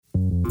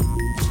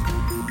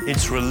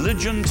It's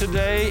religion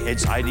today,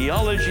 it's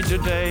ideology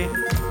today,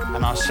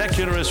 and our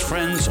secularist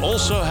friends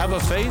also have a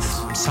faith.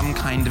 Some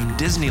kind of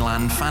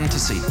Disneyland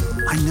fantasy.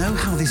 I know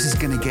how this is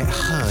going to get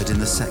heard in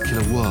the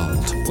secular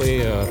world.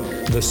 Where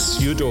the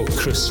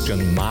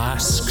pseudo-Christian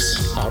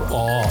masks are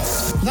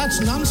off.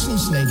 That's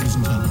nonsense, ladies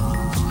and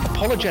gentlemen.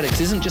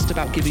 Apologetics isn't just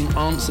about giving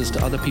answers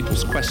to other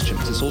people's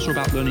questions. It's also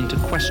about learning to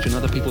question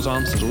other people's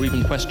answers, or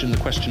even question the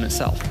question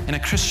itself. In a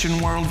Christian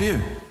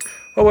worldview.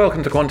 Well,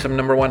 welcome to Quantum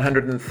number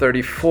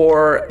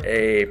 134,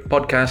 a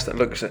podcast that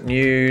looks at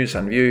news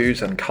and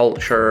views and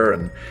culture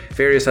and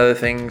various other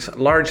things,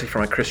 largely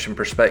from a Christian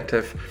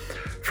perspective,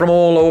 from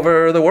all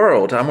over the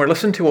world. And we're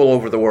listened to all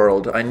over the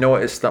world. I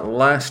noticed that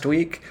last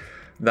week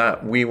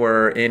that we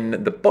were in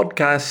the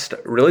podcast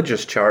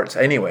religious charts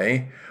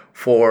anyway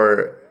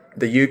for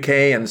the UK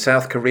and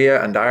South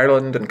Korea and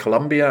Ireland and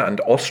Colombia and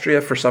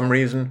Austria for some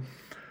reason,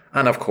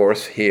 and of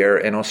course here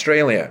in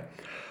Australia.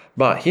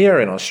 But here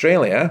in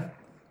Australia,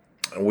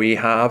 we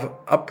have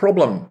a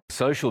problem.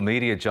 Social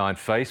media giant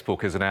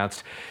Facebook has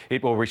announced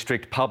it will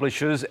restrict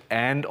publishers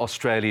and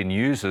Australian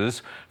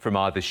users from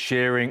either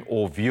sharing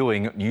or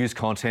viewing news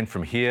content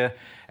from here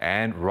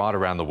and right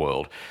around the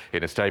world.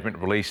 In a statement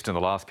released in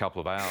the last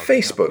couple of hours,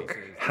 Facebook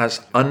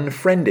has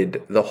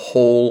unfriended the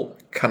whole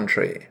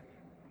country.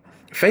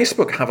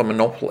 Facebook have a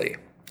monopoly,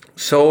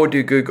 so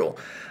do Google,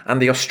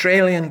 and the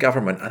Australian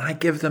government, and I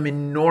give them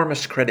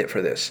enormous credit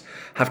for this,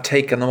 have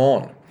taken them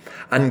on.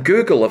 And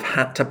Google have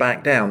had to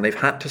back down. They've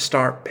had to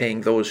start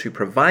paying those who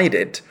provide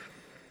it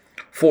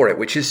for it,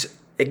 which is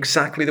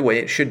exactly the way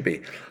it should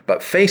be.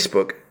 But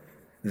Facebook,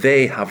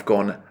 they have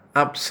gone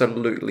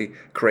absolutely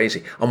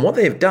crazy. And what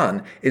they've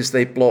done is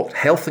they've blocked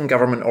health and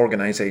government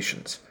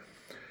organizations.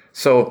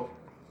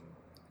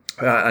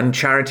 And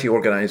charity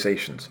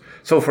organisations.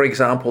 So, for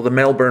example, the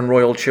Melbourne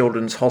Royal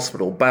Children's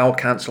Hospital, Bowel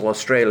Cancer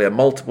Australia,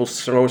 Multiple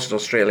Sclerosis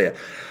Australia,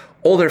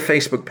 all their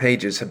Facebook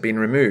pages have been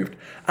removed.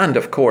 And,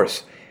 of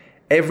course,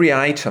 every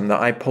item that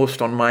I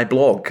post on my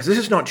blog, because this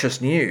is not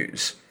just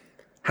news,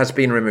 has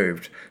been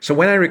removed. So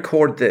when I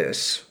record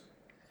this,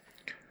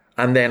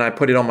 and then I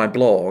put it on my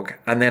blog,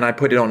 and then I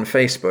put it on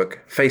Facebook,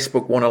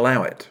 Facebook won't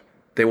allow it.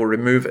 They will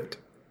remove it.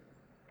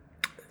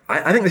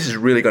 I think this is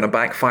really going to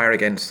backfire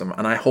against them,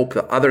 and I hope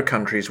that other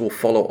countries will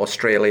follow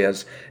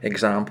Australia's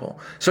example.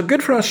 So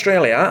good for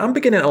Australia. I'm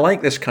beginning to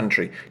like this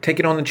country.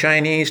 Taking on the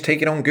Chinese,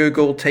 taking on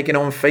Google, taking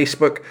on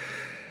Facebook.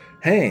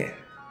 Hey,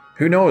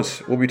 who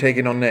knows? We'll be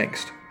taking on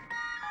next.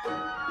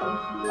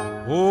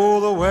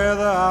 Oh, the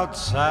weather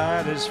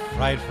outside is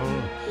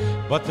frightful,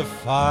 but the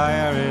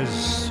fire is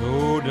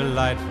so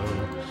delightful.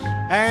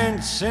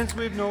 And since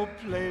we've no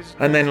place...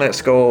 And then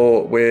let's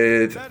go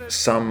with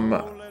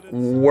some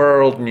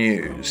world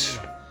news.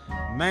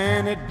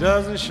 Man, it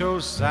doesn't show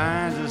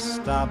signs of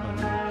stopping,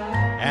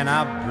 and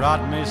I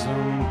brought me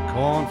some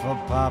corn for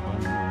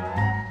popping.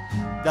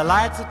 The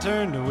lights are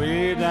turned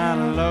way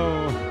down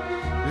low.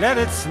 Let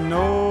it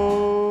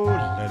snow,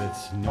 let it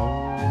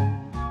snow.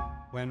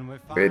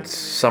 It's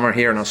summer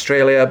here in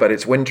Australia, but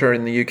it's winter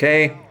in the UK,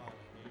 and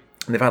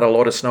they've had a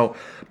lot of snow.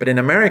 But in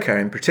America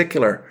in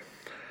particular,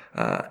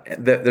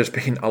 there's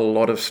been a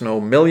lot of snow.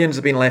 Millions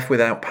have been left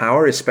without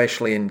power,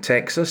 especially in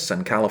Texas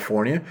and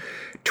California.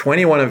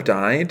 21 have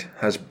died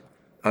as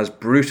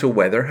brutal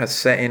weather has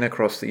set in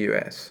across the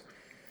US.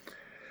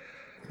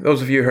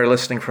 Those of you who are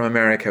listening from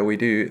America, we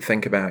do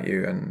think about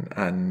you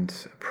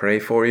and pray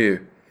for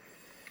you.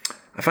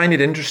 I find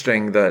it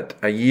interesting that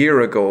a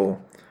year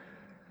ago,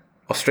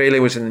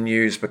 Australia was in the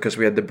news because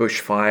we had the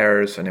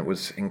bushfires and it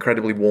was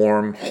incredibly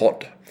warm,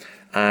 hot,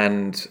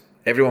 and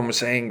everyone was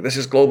saying, this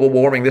is global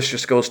warming, this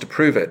just goes to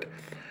prove it.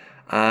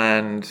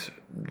 And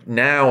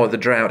now the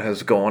drought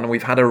has gone and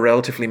we've had a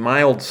relatively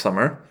mild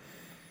summer.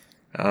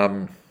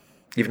 Even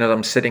as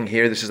I'm sitting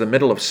here, this is the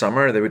middle of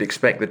summer. They would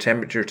expect the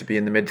temperature to be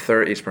in the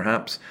mid-30s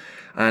perhaps,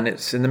 and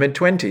it's in the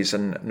mid-20s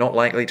and not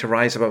likely to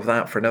rise above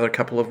that for another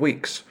couple of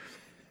weeks.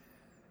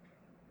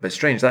 But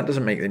strange, that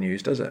doesn't make the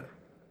news, does it?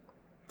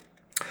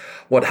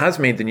 What has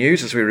made the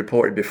news, as we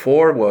reported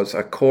before, was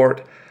a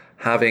court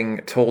having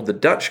told the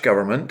Dutch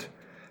government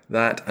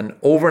that an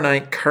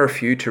overnight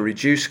curfew to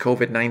reduce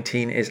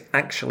COVID-19 is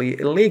actually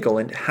illegal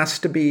and it has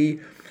to be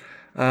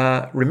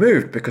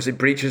removed because it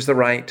breaches the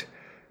right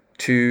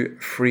to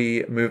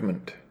free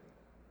movement.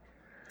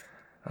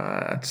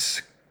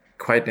 That's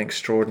quite an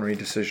extraordinary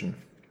decision.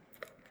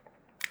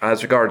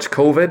 As regards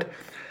COVID,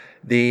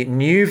 the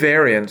new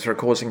variants are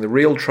causing the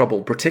real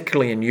trouble,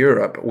 particularly in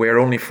Europe, where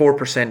only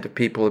 4% of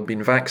people have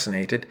been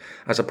vaccinated,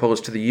 as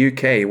opposed to the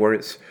UK, where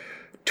it's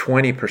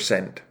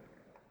 20%.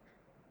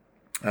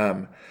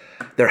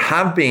 There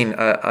have been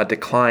a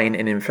decline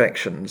in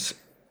infections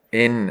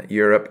in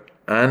Europe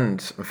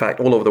and, in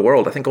fact, all over the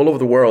world. I think all over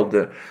the world,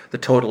 the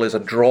total is a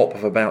drop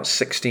of about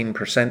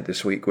 16%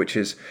 this week, which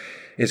is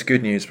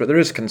good news. But there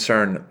is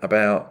concern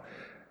about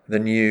the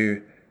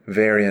new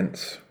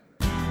variants.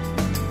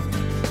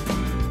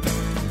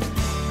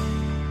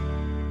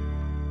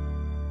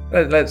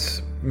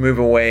 Let's move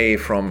away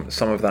from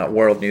some of that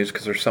world news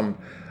because there's some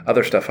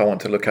other stuff I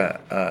want to look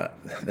at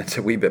that's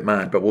a wee bit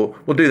mad, but we'll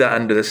do that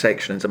under the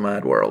section. It's a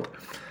mad world.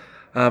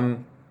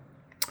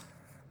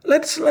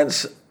 Let's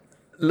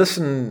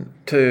listen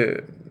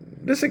to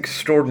this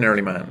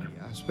extraordinary man.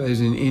 I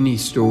suppose in any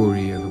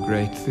story of a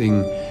great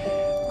thing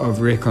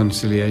of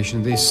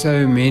reconciliation, there's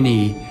so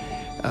many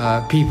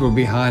people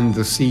behind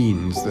the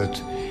scenes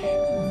that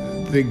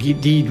the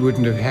deed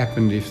wouldn't have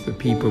happened if the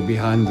people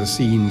behind the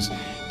scenes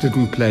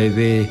didn't play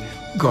their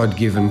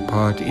God-given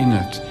part in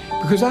it.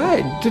 Because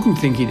I didn't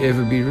think he'd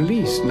ever be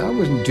released, and I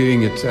wasn't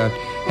doing it to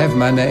have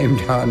my name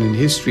down in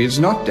history. It's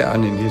not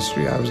down in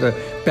history. I was a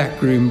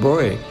backroom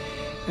boy.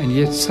 And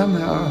yet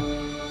somehow,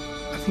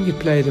 I think he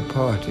played a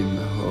part in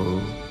the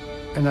whole.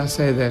 And I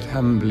say that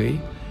humbly.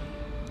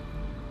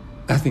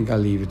 I think I'll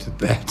leave it at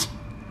that.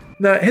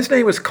 Now, his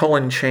name was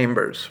Colin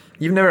Chambers.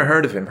 You've never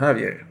heard of him, have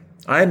you?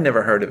 I had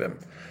never heard of him.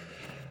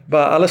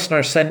 But a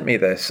listener sent me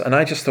this, and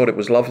I just thought it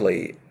was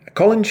lovely.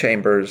 Colin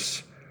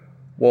Chambers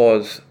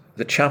was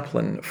the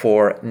chaplain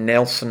for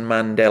Nelson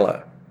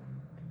Mandela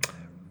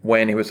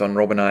when he was on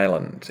Robben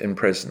Island in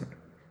prison.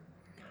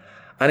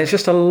 And it's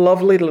just a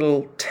lovely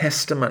little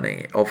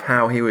testimony of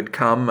how he would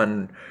come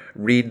and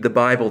read the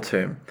Bible to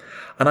him.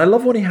 And I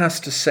love what he has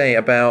to say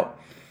about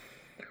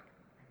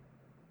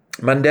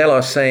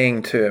Mandela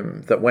saying to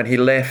him that when he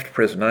left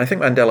prison, and I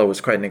think Mandela was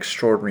quite an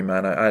extraordinary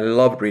man. I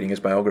loved reading his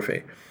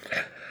biography.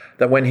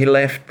 That when he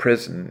left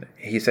prison,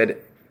 he said,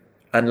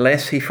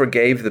 unless he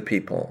forgave the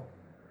people,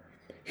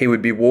 he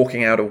would be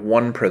walking out of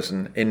one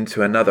prison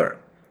into another.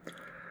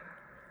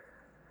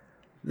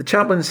 The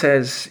chaplain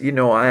says,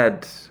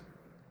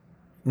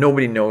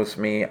 nobody knows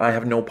me. I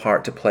have no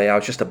part to play. I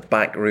was just a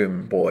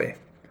backroom boy.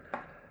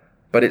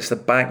 But it's the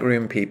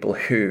backroom people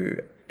who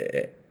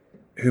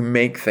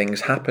make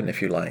things happen,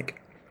 if you like.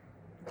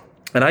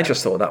 And I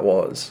just thought that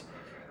was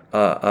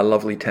a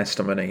lovely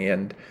testimony.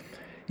 And,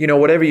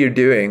 whatever you're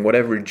doing,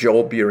 whatever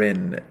job you're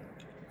in,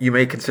 you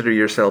may consider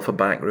yourself a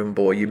backroom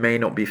boy. You may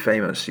not be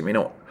famous. You may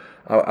not.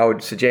 I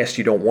would suggest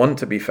you don't want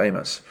to be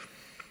famous.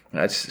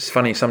 It's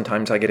funny,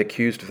 sometimes I get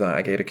accused of that.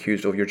 I get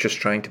accused of, you're just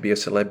trying to be a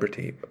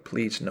celebrity. But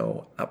please,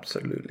 no,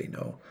 absolutely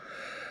no.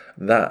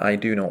 That I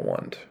do not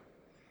want.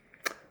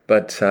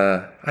 But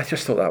I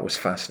just thought that was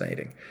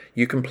fascinating.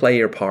 You can play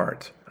your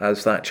part,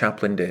 as that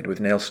chaplain did with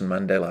Nelson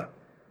Mandela.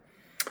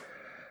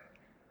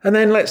 And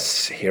then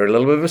let's hear a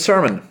little bit of a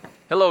sermon.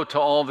 Hello to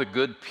all the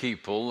good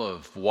people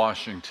of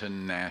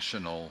Washington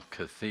National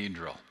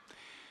Cathedral.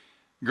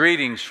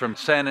 Greetings from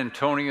San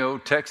Antonio,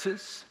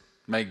 Texas.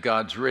 May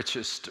God's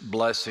richest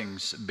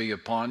blessings be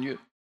upon you.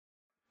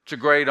 It's a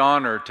great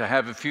honor to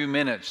have a few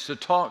minutes to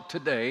talk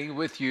today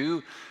with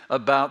you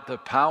about the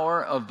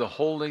power of the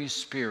Holy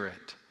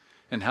Spirit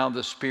and how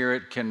the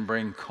Spirit can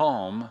bring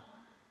calm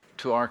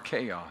to our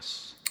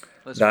chaos.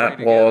 That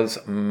was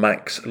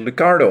Max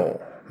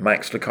Lucado.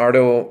 Max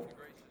Lucado,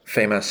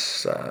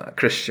 famous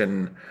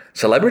Christian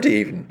celebrity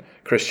even,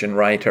 Christian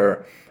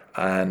writer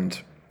and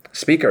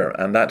speaker,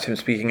 and that's him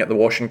speaking at the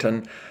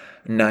Washington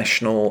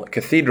National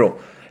Cathedral.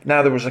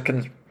 Now, there was I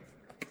was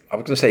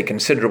going to say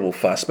considerable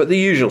fuss, but the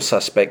usual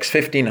suspects,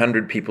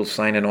 1,500 people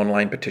sign an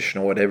online petition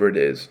or whatever it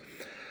is,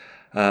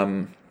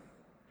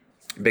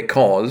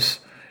 because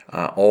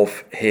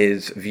of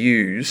his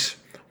views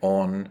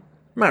on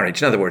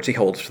marriage. In other words, he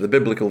holds to the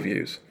biblical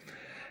views.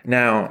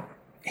 Now,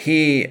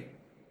 he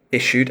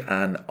issued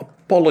an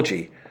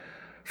apology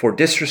for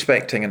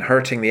disrespecting and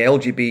hurting the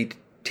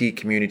LGBT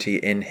community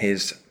in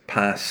his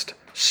past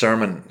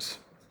sermons.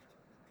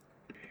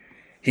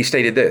 He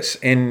stated this: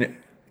 in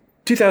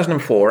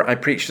 2004, I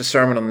preached a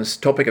sermon on this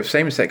topic of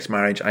same-sex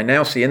marriage. I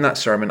now see in that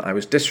sermon I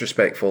was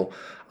disrespectful.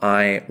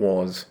 I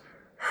was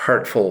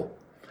hurtful.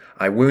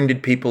 I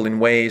wounded people in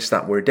ways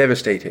that were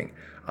devastating.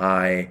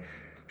 I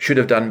should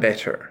have done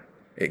better.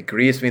 It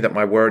grieves me that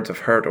my words of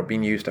hurt are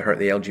being used to hurt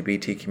the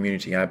LGBT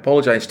community. I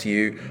apologize to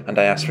you and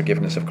I ask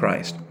forgiveness of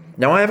Christ.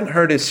 Now, I haven't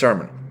heard his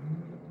sermon.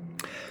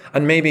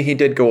 And maybe he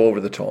did go over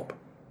the top.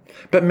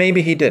 But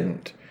maybe he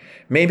didn't.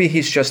 Maybe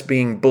he's just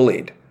being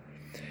bullied.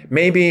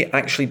 Maybe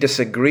actually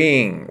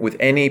disagreeing with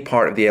any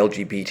part of the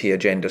LGBT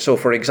agenda. So,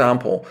 for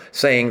example,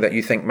 saying that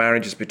you think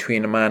marriage is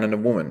between a man and a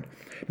woman.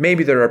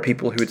 Maybe there are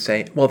people who would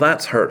say, well,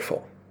 that's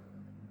hurtful.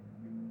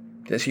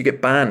 Yes, you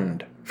get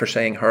banned for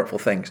saying hurtful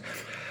things.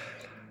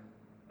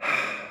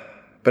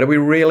 But are we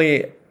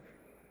really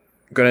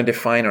going to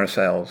define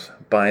ourselves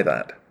by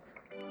that?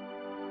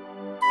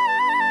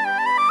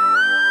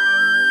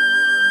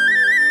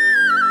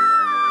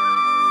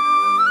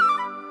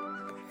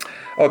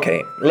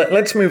 Okay,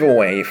 let's move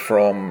away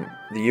from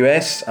the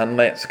US and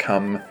let's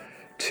come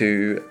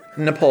to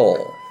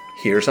Nepal.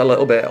 Here's a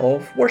little bit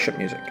of worship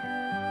music.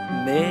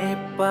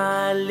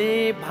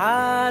 Nepali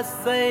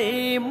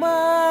bhasaiमा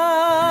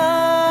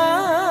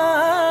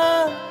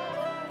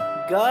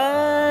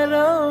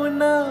गरौ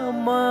न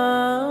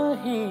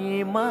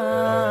महिमा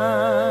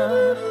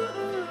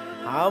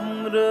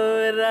हाम्रो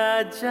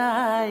राजा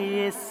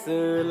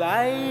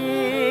यसुलाई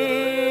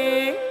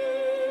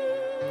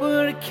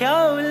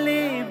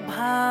पुर्ख्यौली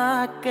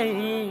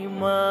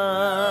भाकैमा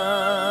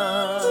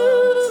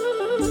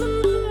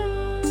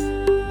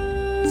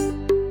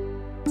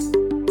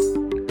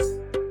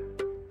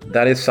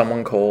That is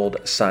someone called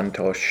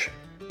Santosh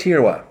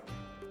Tirwa.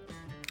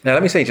 Now,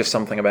 let me say just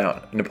something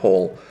about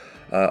Nepal,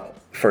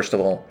 first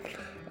of all.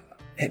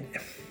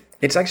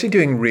 It's actually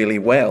doing really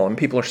well, and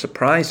people are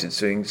surprised it's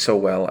doing so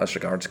well as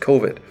regards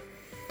COVID.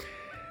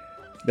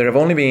 There have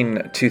only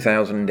been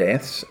 2,000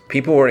 deaths.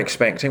 People were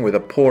expecting, with a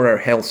poorer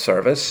health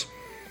service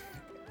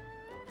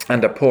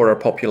and a poorer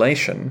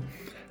population,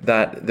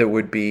 that there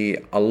would be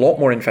a lot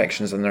more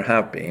infections than there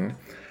have been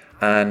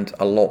and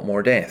a lot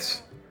more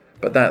deaths.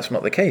 But that's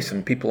not the case,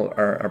 and people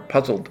are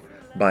puzzled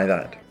by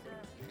that.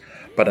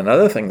 But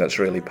another thing that's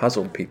really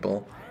puzzled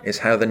people is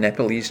how the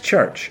Nepalese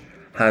church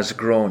has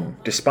grown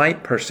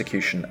despite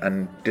persecution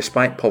and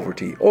despite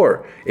poverty,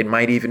 or it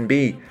might even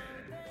be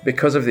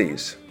because of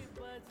these.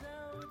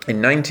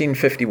 In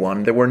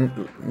 1951, there were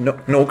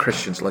no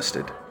Christians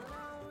listed.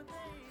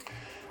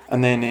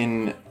 And then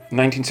in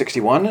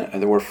 1961,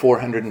 there were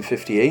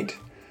 458.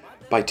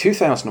 By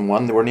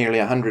 2001, there were nearly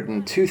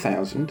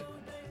 102,000.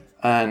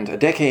 And a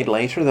decade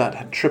later, that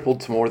had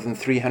tripled to more than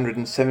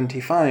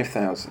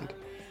 375,000.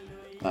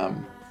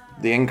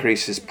 The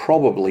increase is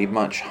probably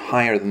much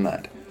higher than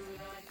that.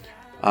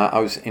 I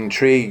was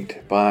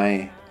intrigued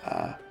by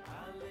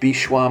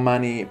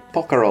Bishwamani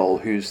Pokharel,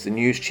 who's the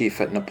news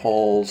chief at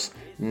Nepal's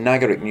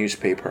Nagarik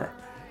newspaper.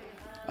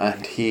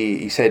 And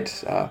he said,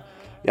 I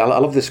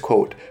love this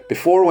quote,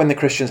 "Before, when the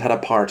Christians had a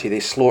party,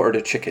 they slaughtered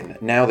a chicken.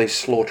 Now they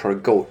slaughter a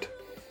goat."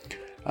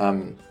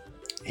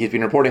 He's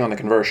been reporting on the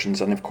conversions,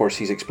 and of course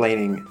he's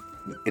explaining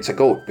it's a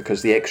goat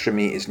because the extra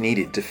meat is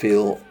needed to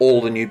fill all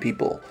the new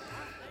people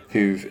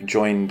who've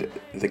joined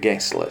the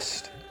guest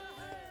list.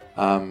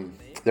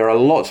 There are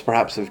lots,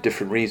 perhaps, of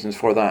different reasons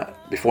for that.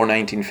 Before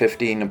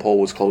 1950, Nepal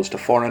was closed to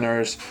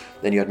foreigners.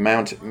 Then you had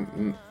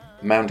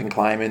mountain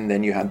climbing.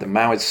 Then you had the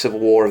Maoist civil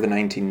war of the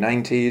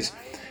 1990s.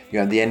 You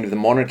had the end of the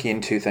monarchy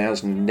in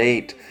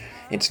 2008.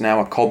 It's now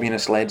a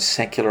communist-led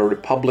secular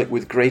republic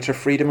with greater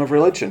freedom of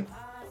religion.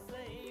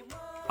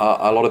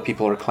 A lot of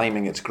people are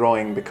claiming it's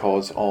growing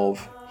because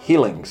of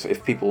healings.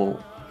 If people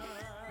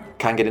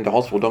can't get into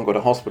hospital, don't go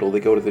to hospital, they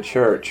go to the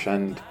church,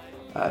 and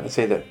they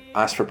say that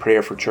ask for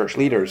prayer for church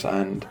leaders,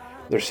 and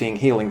they're seeing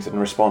healings in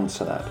response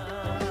to that.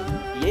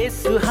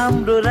 येशू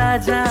हाम्रो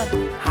राजा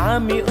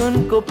हामी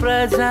उनको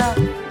प्रजा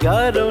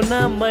गरौँ न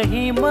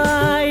महिमा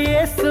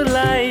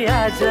येशूलाई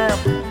आजा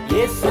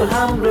येशू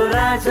हाम्रो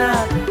राजा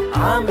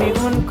हामी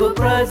उनको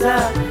प्रजा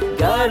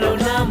गरौँ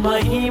न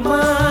महिमा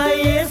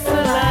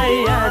येशूलाई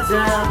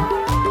आजा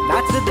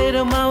नाच्दै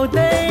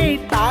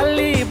रमाउँदै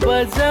ताली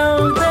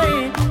बजाउँदै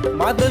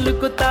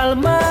मादलको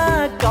तालमा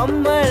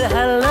कम्मर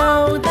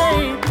हल्लाउँदै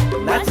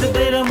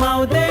नाच्दै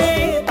रमाउँदै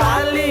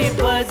ताली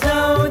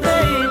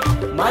बजाउँदै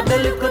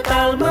मादलको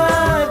तालमा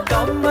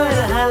कम्मर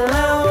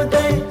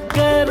हल्लाउँदै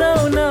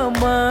गरौँ न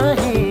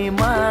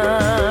महिमा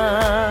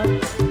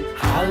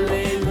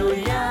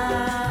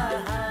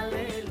Hallelujah,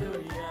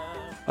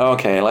 hallelujah.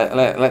 Okay,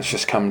 let's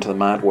just come to the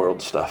mad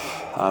world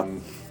stuff.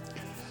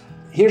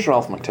 Here's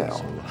Ralph McTell.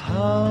 So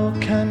how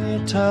can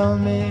you tell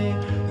me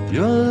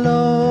you're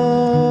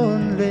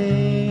lonely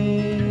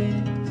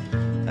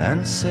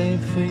and say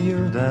for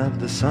you that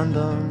the sun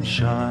don't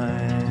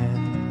shine?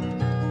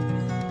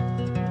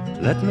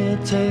 Let me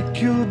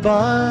take you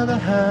by the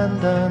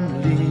hand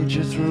and lead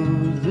you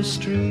through the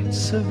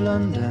streets of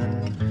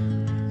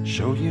London,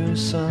 show you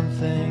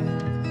something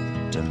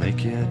to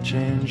make you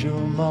change your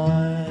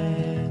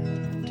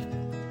mind.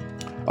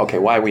 Okay,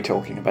 why are we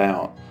talking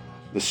about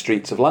the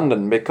streets of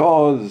London?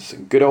 Because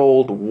good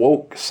old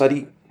woke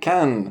Sadiq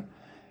Khan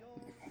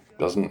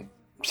doesn't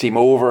seem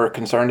over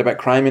concerned about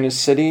crime in his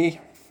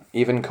city,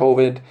 even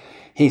COVID.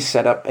 He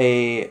set up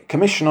a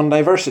commission on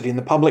diversity in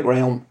the public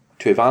realm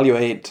to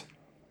evaluate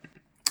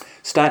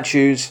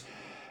statues,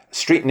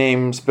 street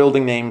names,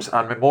 building names,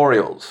 and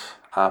memorials.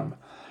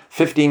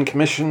 15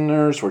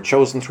 commissioners were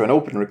chosen through an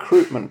open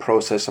recruitment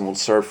process and will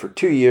serve for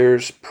 2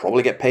 years,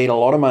 probably get paid a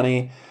lot of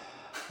money.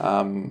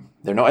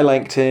 They're not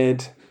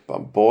elected,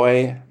 but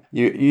boy,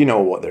 you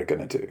know what they're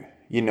going to do.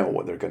 You know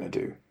what they're going to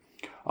do.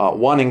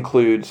 One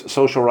includes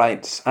social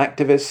rights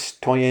activist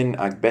Toyin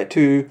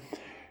Agbetu,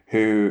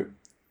 who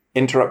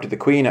interrupted the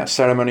Queen at a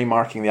ceremony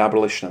marking the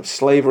abolition of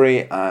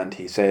slavery, and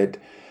he said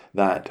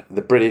that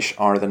the British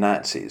are the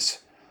Nazis.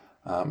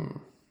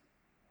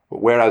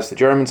 Whereas the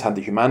Germans had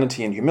the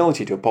humanity and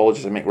humility to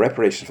apologise and make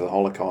reparations for the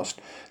Holocaust,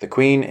 the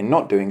Queen, in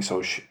not doing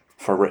so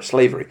for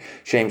slavery,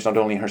 shames not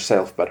only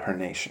herself but her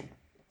nation.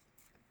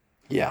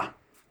 Yeah.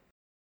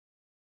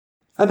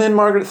 And then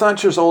Margaret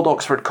Thatcher's old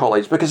Oxford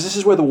College, because this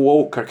is where the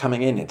woke are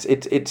coming in.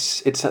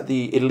 It's at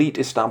the elite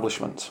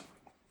establishment.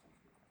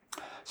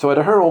 So at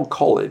her old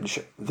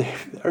college,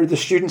 the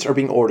students are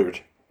being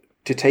ordered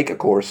to take a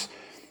course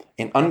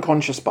in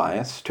unconscious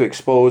bias to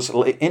expose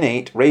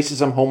innate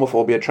racism,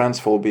 homophobia,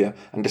 transphobia,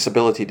 and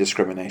disability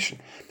discrimination.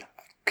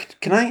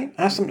 Can I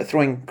ask them to throw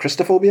in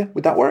Christophobia?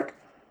 Would that work?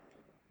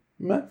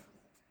 No?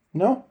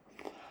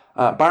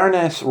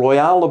 Baroness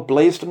Royale of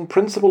Blaisdon,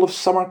 principal of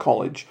Summer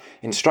College,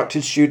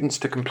 instructed students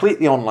to complete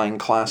the online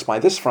class by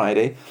this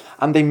Friday,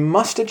 and they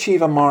must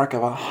achieve a mark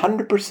of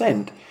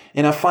 100%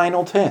 in a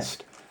final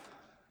test.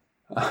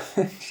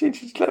 This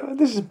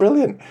is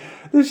brilliant.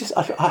 This is just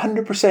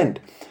 100%.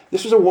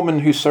 This was a woman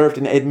who served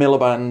in Ed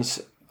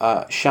Miliband's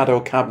shadow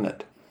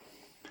cabinet.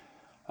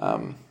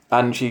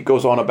 And she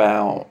goes on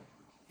about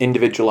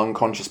individual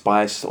unconscious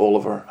bias all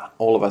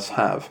of us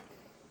have.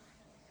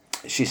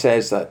 She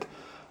says that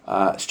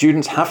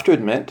students have to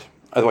admit,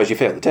 otherwise you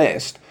fail the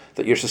test,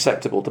 that you're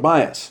susceptible to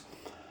bias.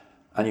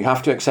 And you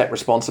have to accept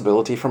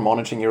responsibility for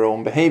monitoring your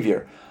own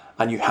behaviour.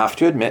 And you have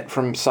to admit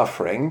from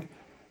suffering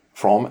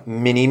from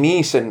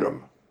mini-me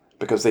syndrome,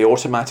 because they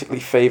automatically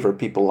favour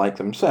people like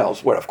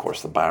themselves, where of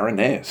course the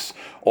Baroness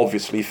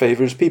obviously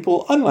favours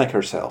people unlike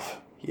herself.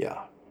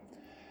 Yeah.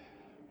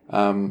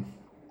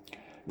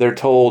 They're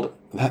told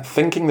that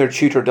thinking their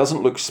tutor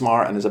doesn't look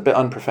smart and is a bit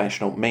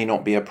unprofessional may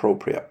not be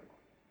appropriate.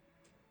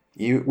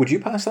 Would you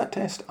pass that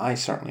test? I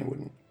certainly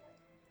wouldn't.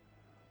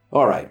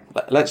 All right,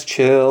 let's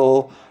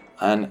chill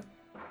and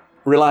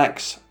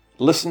relax.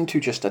 Listen to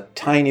just a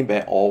tiny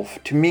bit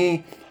of, to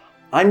me,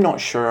 I'm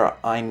not sure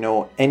I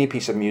know any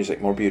piece of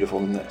music more beautiful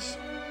than this.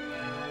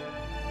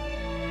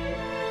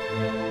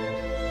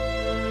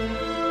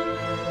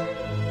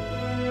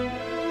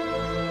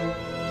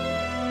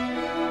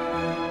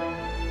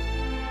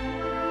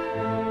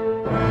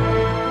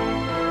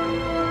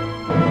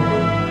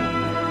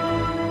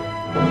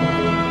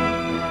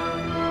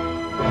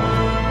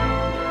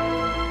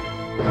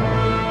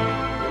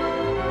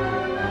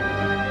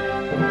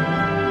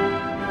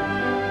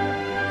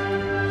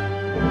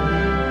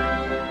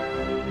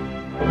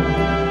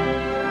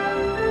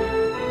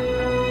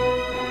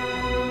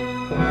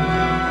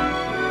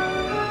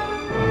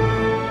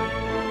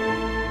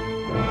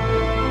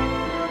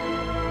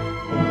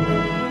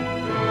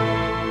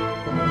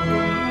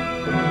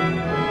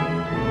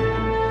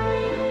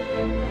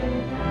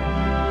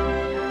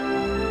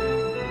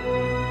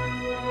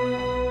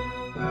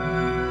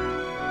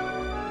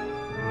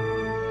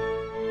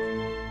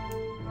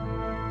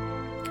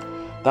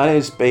 That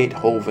is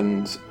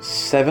Beethoven's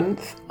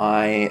 7th.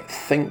 I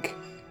think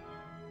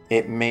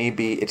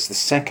it's the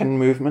second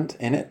movement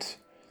in it.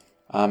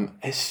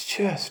 It's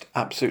just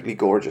absolutely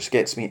gorgeous.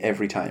 Gets me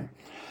every time.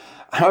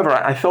 However,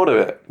 I thought of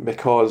it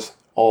because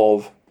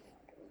of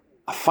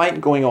a fight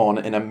going on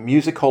in a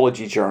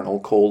musicology journal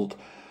called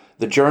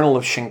the Journal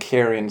of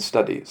Schenkerian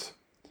Studies.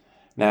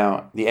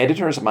 Now, the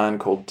editor is a man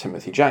called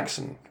Timothy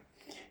Jackson.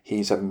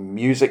 He's a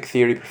music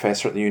theory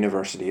professor at the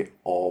University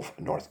of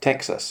North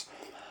Texas.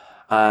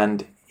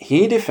 And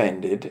he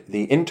defended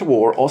the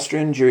interwar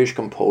Austrian-Jewish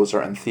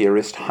composer and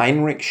theorist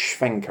Heinrich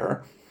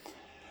Schwenker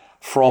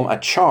from a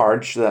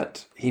charge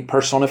that he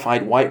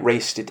personified white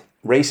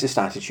racist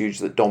attitudes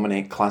that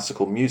dominate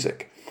classical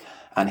music.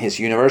 And his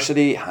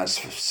university has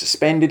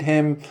suspended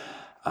him.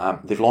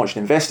 They've launched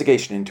an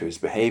investigation into his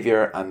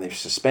behaviour, and they've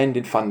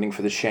suspended funding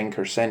for the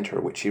Schenker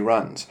Centre, which he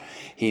runs.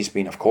 He's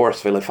been, of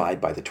course,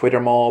 vilified by the Twitter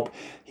mob.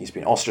 He's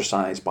been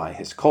ostracised by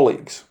his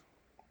colleagues.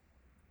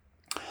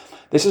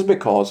 This is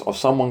because of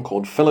someone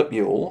called Philip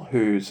Ewell,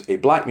 who's a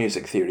black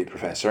music theory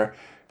professor,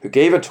 who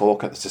gave a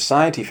talk at the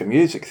Society for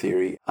Music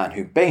Theory and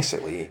who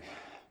basically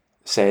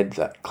said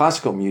that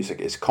classical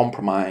music is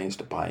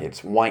compromised by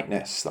its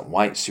whiteness, that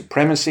white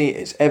supremacy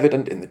is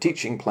evident in the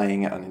teaching,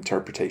 playing, and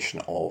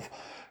interpretation of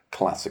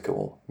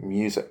classical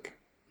music.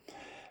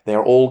 They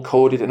are all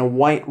coded in a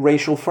white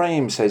racial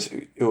frame, says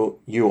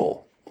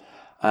Ewell.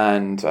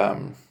 And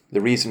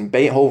the reason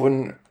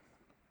Beethoven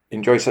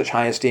enjoys such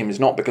high esteem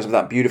is not because of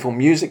that beautiful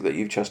music that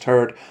you've just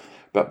heard,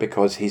 but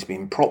because he's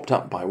been propped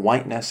up by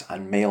whiteness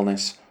and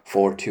maleness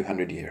for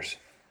 200 years.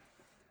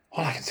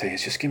 All I can say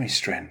is just give me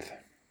strength.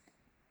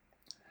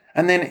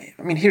 And then,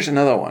 here's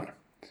another one.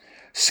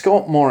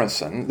 Scott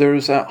Morrison,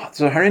 there's a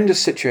horrendous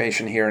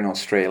situation here in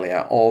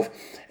Australia of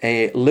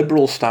a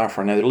Liberal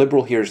staffer, now the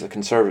Liberal here is the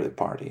Conservative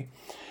Party,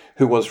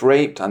 who was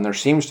raped, and there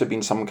seems to have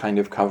been some kind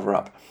of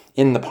cover-up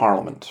in the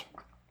Parliament.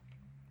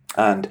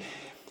 And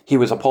he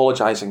was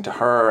apologising to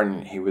her,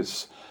 and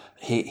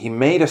he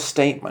made a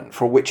statement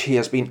for which he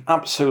has been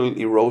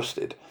absolutely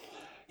roasted.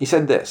 He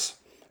said this: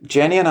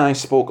 Jenny and I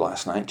spoke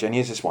last night, Jenny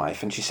is his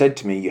wife, and she said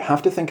to me, you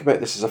have to think about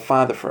this as a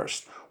father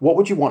first. What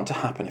would you want to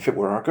happen if it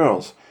were our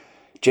girls?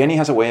 Jenny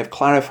has a way of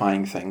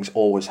clarifying things,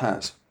 always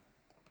has.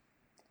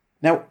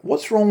 Now,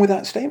 what's wrong with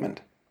that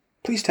statement?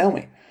 Please tell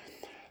me.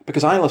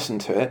 Because I listen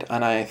to it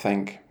and I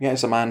think, yeah,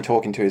 it's a man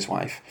talking to his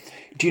wife.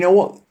 Do you know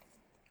what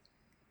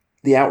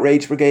the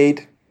outrage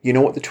brigade, you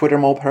know what the Twitter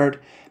mob heard?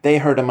 They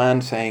heard a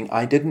man saying,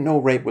 I didn't know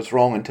rape was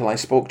wrong until I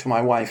spoke to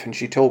my wife and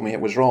she told me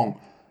it was wrong.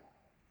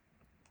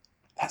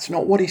 That's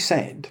not what he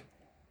said.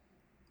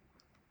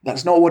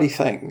 That's not what he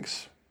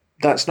thinks.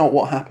 That's not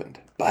what happened.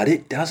 But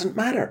it doesn't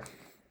matter.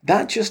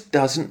 That just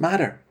doesn't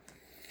matter.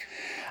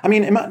 I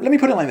mean, let me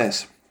put it like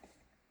this.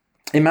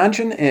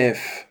 Imagine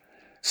if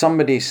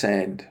somebody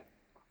said,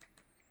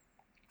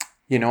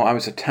 you know, I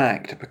was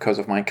attacked because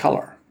of my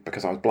colour,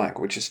 because I was black,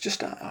 which is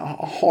just a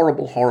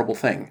horrible, horrible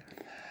thing.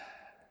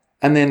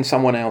 And then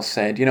someone else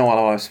said, you know,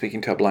 I was speaking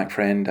to a black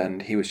friend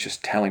and he was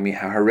just telling me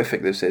how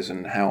horrific this is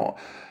and how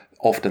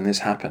often this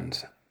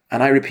happens.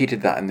 And I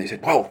repeated that and they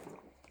said, well,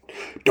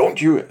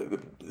 don't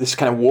you, this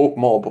kind of woke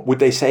mob, would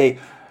they say,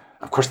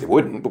 of course they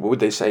wouldn't, but would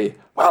they say,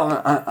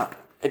 well,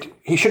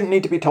 he shouldn't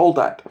need to be told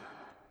that.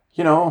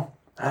 You know,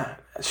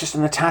 it's just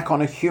an attack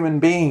on a human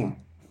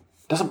being.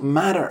 It doesn't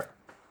matter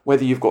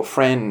whether you've got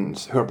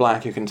friends who are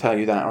black who can tell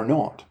you that or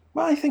not.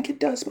 Well, I think it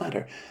does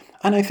matter.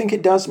 And I think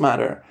it does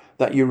matter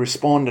that you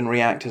respond and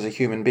react as a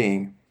human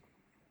being.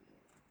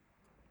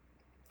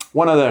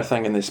 One other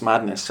thing in this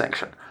madness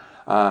section.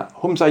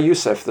 Humza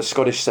Yousaf, the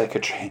Scottish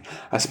secretary,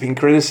 has been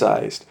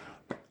criticised,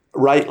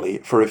 rightly,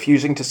 for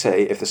refusing to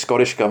say if the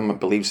Scottish government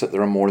believes that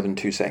there are more than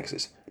two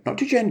sexes. Not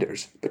two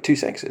genders, but two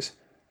sexes.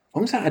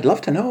 Humza, I'd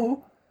love to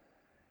know.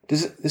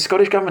 Does the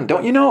Scottish government,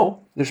 don't you know?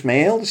 There's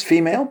male, there's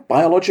female,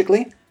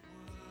 biologically.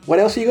 What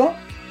else have you got?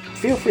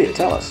 Feel free to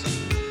tell us.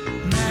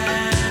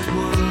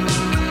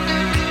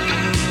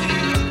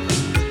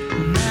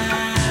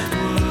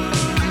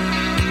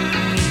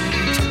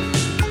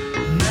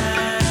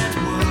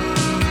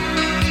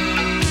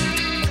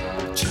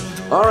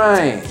 All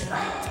right,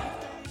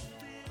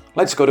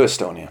 let's go to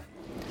Estonia.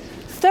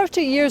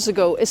 30 years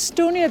ago,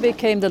 Estonia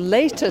became the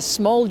latest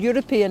small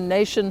European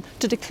nation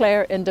to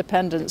declare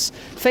independence.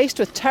 Faced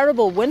with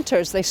terrible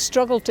winters, they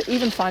struggled to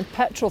even find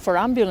petrol for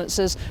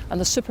ambulances,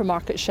 and the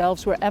supermarket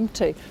shelves were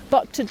empty.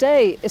 But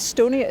today,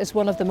 Estonia is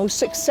one of the most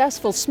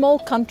successful small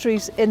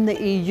countries in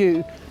the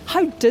EU.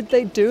 How did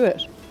they do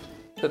it?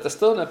 That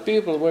Estonian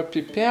people were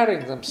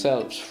preparing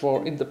themselves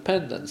for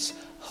independence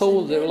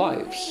whole their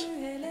lives.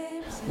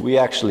 We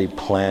actually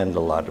planned a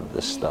lot of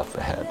this stuff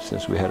ahead,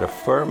 since we had a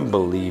firm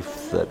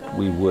belief that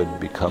we would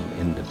become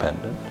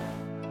independent.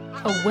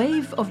 A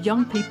wave of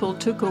young people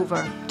took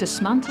over,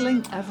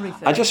 dismantling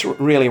everything. I just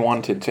really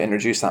wanted to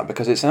introduce that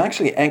because it's an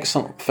actually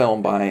excellent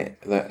film by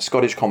the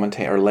Scottish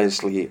commentator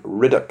Leslie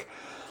Riddoch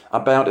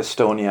about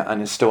Estonia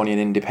and Estonian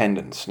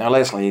independence. Now,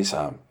 Leslie's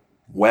a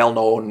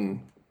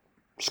well-known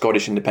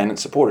Scottish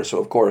independence supporter, so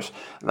of course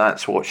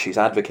that's what she's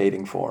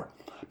advocating for.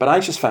 But I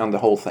just found the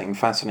whole thing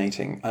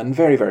fascinating and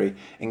very, very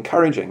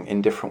encouraging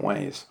in different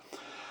ways.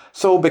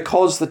 So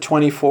because the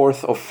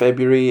 24th of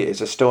February is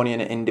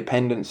Estonian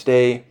Independence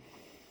Day,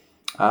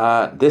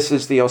 this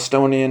is the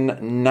Estonian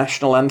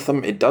national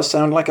anthem. It does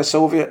sound like a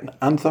Soviet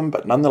anthem,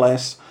 but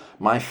nonetheless,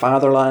 my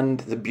fatherland,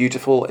 the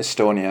beautiful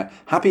Estonia.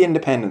 Happy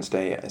Independence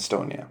Day,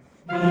 Estonia.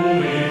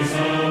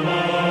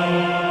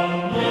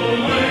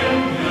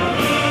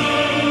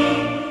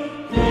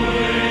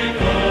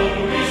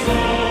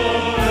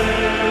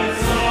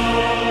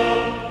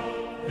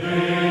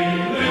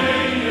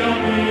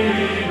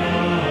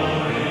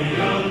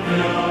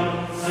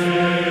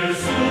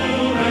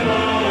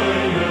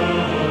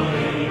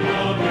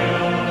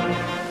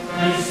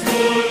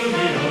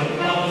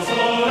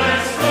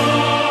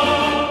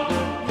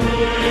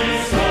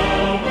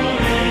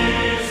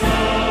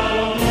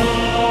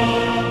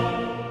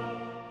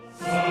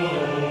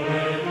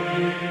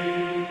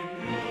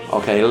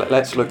 Okay,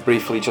 let's look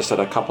briefly just at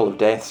a couple of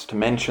deaths to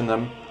mention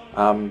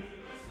them.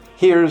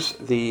 Here's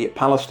the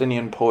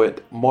Palestinian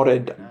poet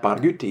Mored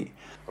Barghouti.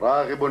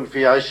 راغب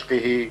في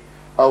عشقه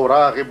أو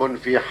راغب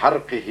في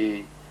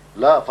حرقه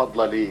لا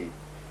فضل لي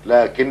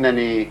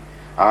لكنني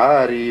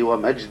عاري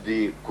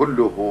ومجدي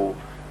كله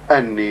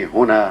أني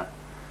هنا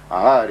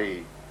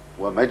عاري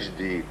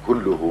ومجدي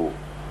كله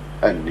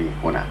أني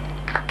هنا.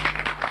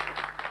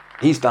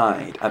 He's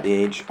died at the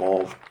age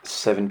of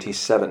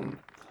 77.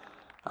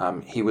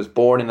 He was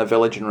born in a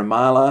village in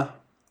Ramallah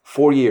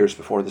 4 years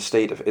before the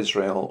state of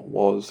Israel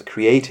was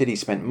created. He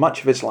spent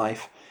much of his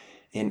life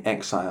in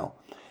exile.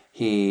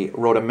 He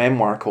wrote a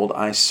memoir called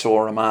I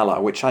Saw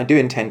Ramallah, which I do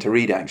intend to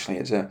read actually.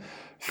 It's a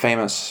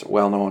famous,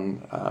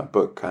 well-known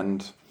book,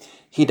 and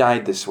he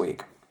died this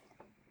week.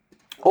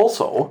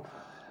 Also,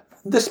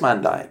 this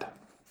man died.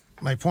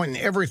 My point in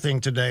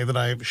everything today that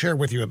I've shared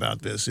with you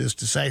about this is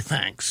to say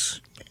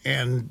thanks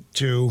and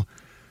to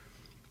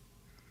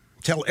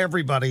tell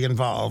everybody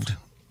involved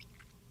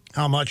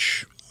how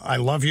much I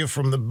love you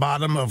from the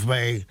bottom of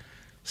a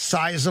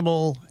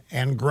sizable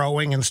and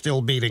growing and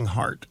still beating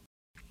heart.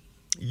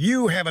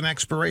 You have an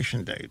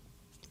expiration date.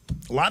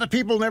 A lot of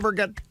people never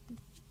get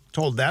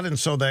told that, and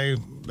so they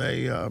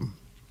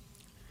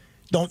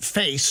don't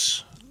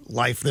face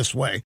life this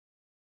way.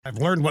 I've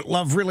learned what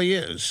love really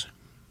is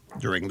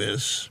during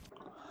this.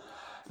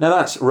 Now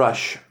that's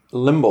Rush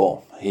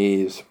Limbaugh.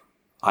 He's,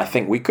 I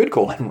think we could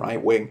call him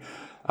right-wing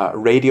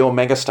radio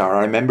megastar.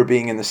 I remember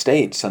being in the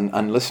States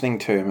and listening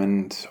to him,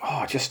 and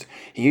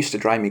he used to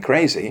drive me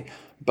crazy,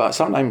 but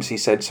sometimes he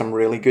said some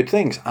really good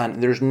things,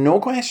 and there's no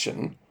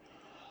question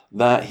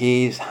that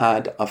he's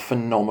had a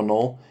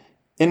phenomenal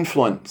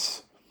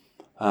influence.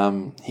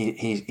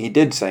 He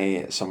did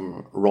say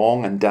some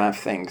wrong and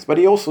daft things, but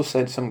he also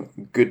said some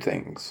good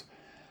things.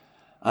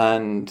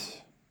 And,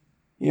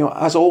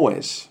 as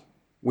always,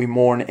 we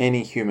mourn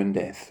any human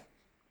death.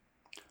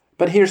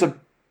 But here's a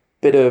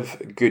bit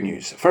of good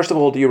news. First of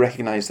all, do you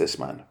recognize this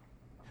man?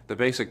 The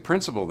basic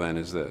principle then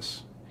is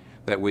this,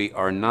 that we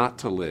are not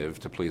to live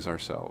to please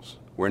ourselves.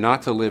 We're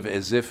not to live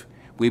as if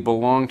we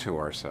belong to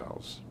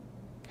ourselves.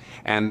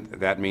 And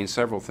that means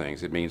several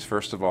things. It means,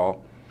 first of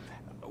all,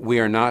 we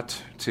are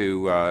not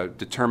to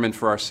determine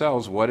for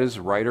ourselves what is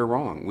right or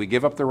wrong. We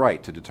give up the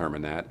right to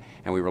determine that,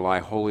 and we rely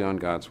wholly on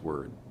God's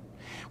Word.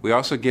 We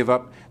also give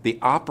up the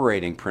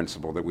operating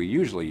principle that we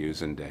usually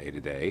use in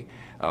day-to-day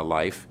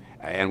life,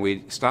 and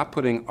we stop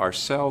putting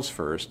ourselves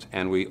first,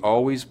 and we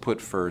always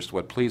put first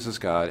what pleases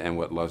God and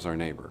what loves our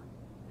neighbor.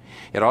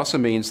 It also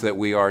means that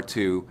we are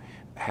to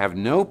have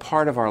no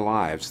part of our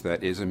lives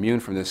that is immune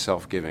from this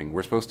self-giving.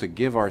 We're supposed to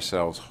give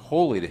ourselves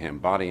wholly to Him,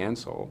 body and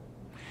soul.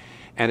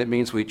 And it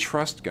means we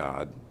trust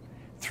God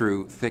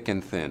through thick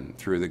and thin,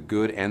 through the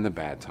good and the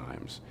bad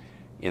times,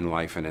 in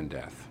life and in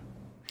death.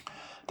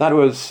 That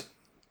was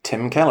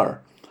Tim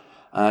Keller,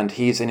 and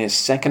he's in his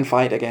second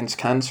fight against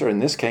cancer. In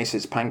this case,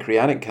 it's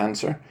pancreatic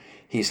cancer.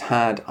 He's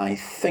had, I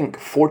think,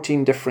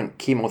 14 different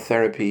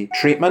chemotherapy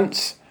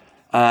treatments,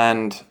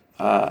 and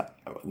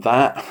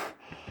that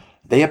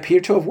they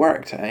appear to have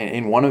worked.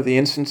 In one of the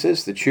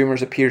instances, the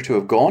tumors appear to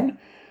have gone,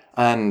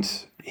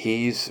 and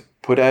he's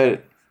put out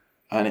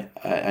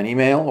an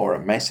email or a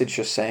message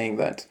just saying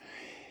that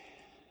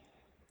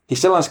he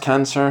still has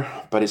cancer,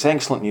 but it's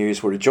excellent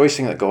news. We're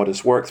rejoicing that God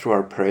has worked through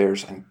our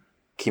prayers and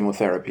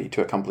chemotherapy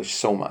to accomplish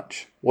so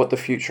much. What the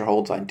future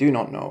holds, I do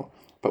not know,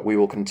 but we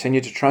will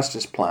continue to trust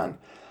His plan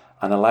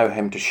and allow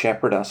Him to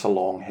shepherd us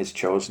along His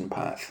chosen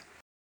path.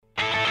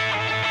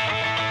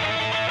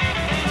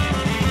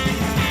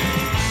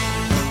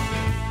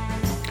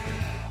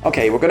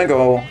 Okay, we're going to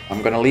go.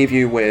 I'm going to leave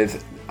you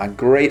with a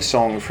great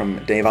song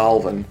from Dave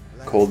Alvin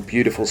called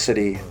Beautiful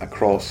City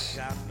Across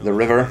the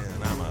River.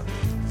 I'm a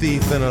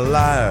thief and a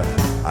liar,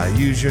 I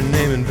use your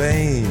name in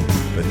vain,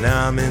 but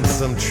now I'm in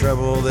some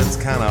trouble that's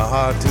kind of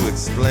hard to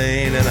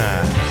explain, and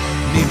I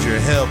need your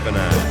help, and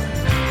I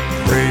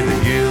pray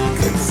that you'll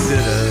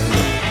consider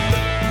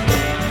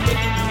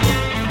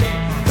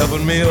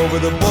helping me over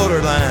the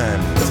borderline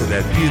to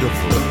that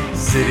beautiful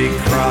city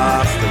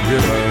across the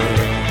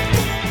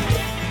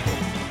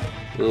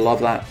river. Love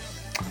that.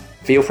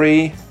 Feel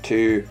free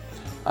to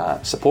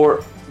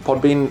support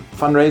Podbean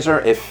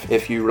fundraiser.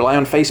 If you rely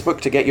on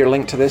Facebook to get your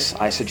link to this,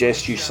 I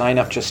suggest you sign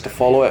up just to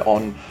follow it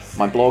on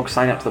my blog.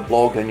 Sign up to the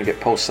blog, then you get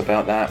posts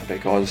about that,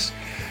 because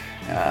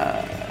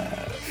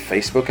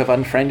Facebook have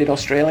unfriended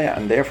Australia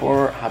and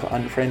therefore have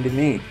unfriended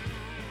me.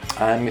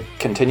 And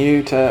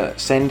continue to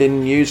send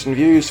in news and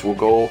views. We'll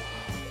go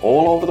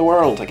all over the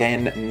world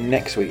again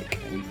next week.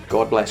 And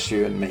God bless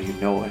you, and may you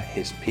know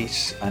His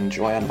peace and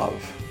joy and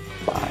love.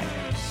 Bye.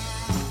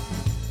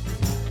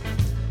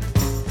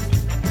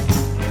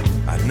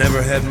 I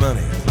never had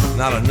money,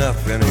 not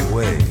enough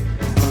anyway.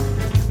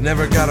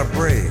 Never got a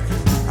break,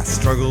 I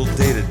struggled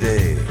day to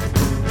day.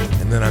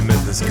 And then I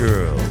met this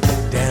girl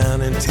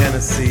down in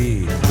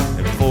Tennessee,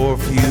 and for a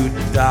few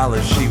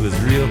dollars she was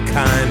real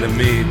kind to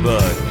me,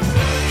 but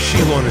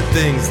she wanted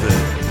things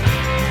that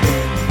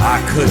I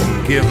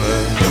couldn't give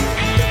her.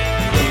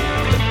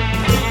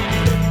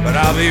 But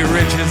I'll be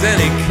rich as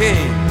any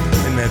king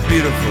in that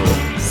beautiful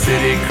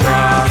city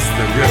across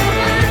the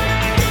river.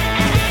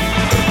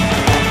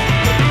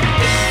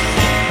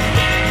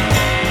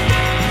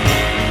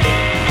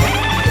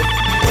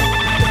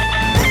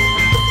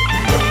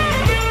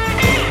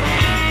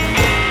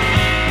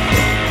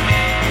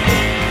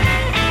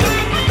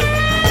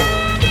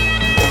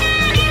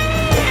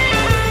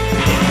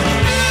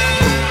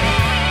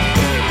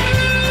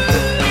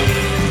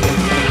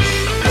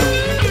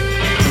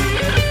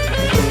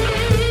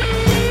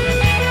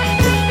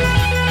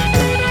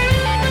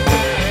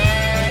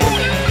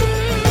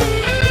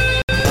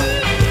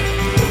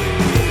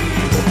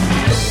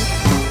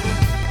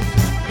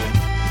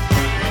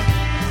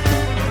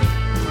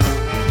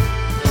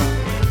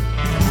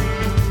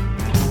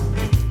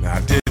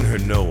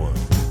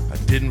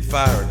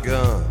 Fire a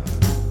gun,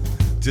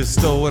 just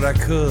stole what I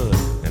could,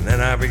 and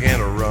then I began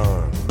to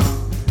run.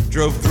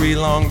 Drove 3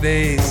 long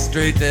days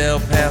straight to El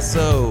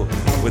Paso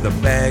with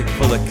a bag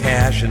full of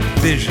cash and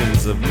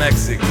visions of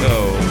Mexico.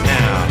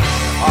 Now,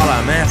 all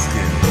I'm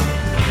asking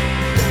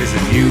is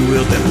that you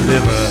will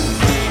deliver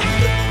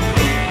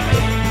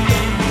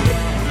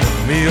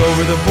me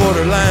over the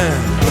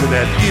borderline to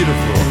that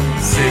beautiful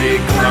city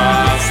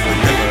across the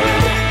river.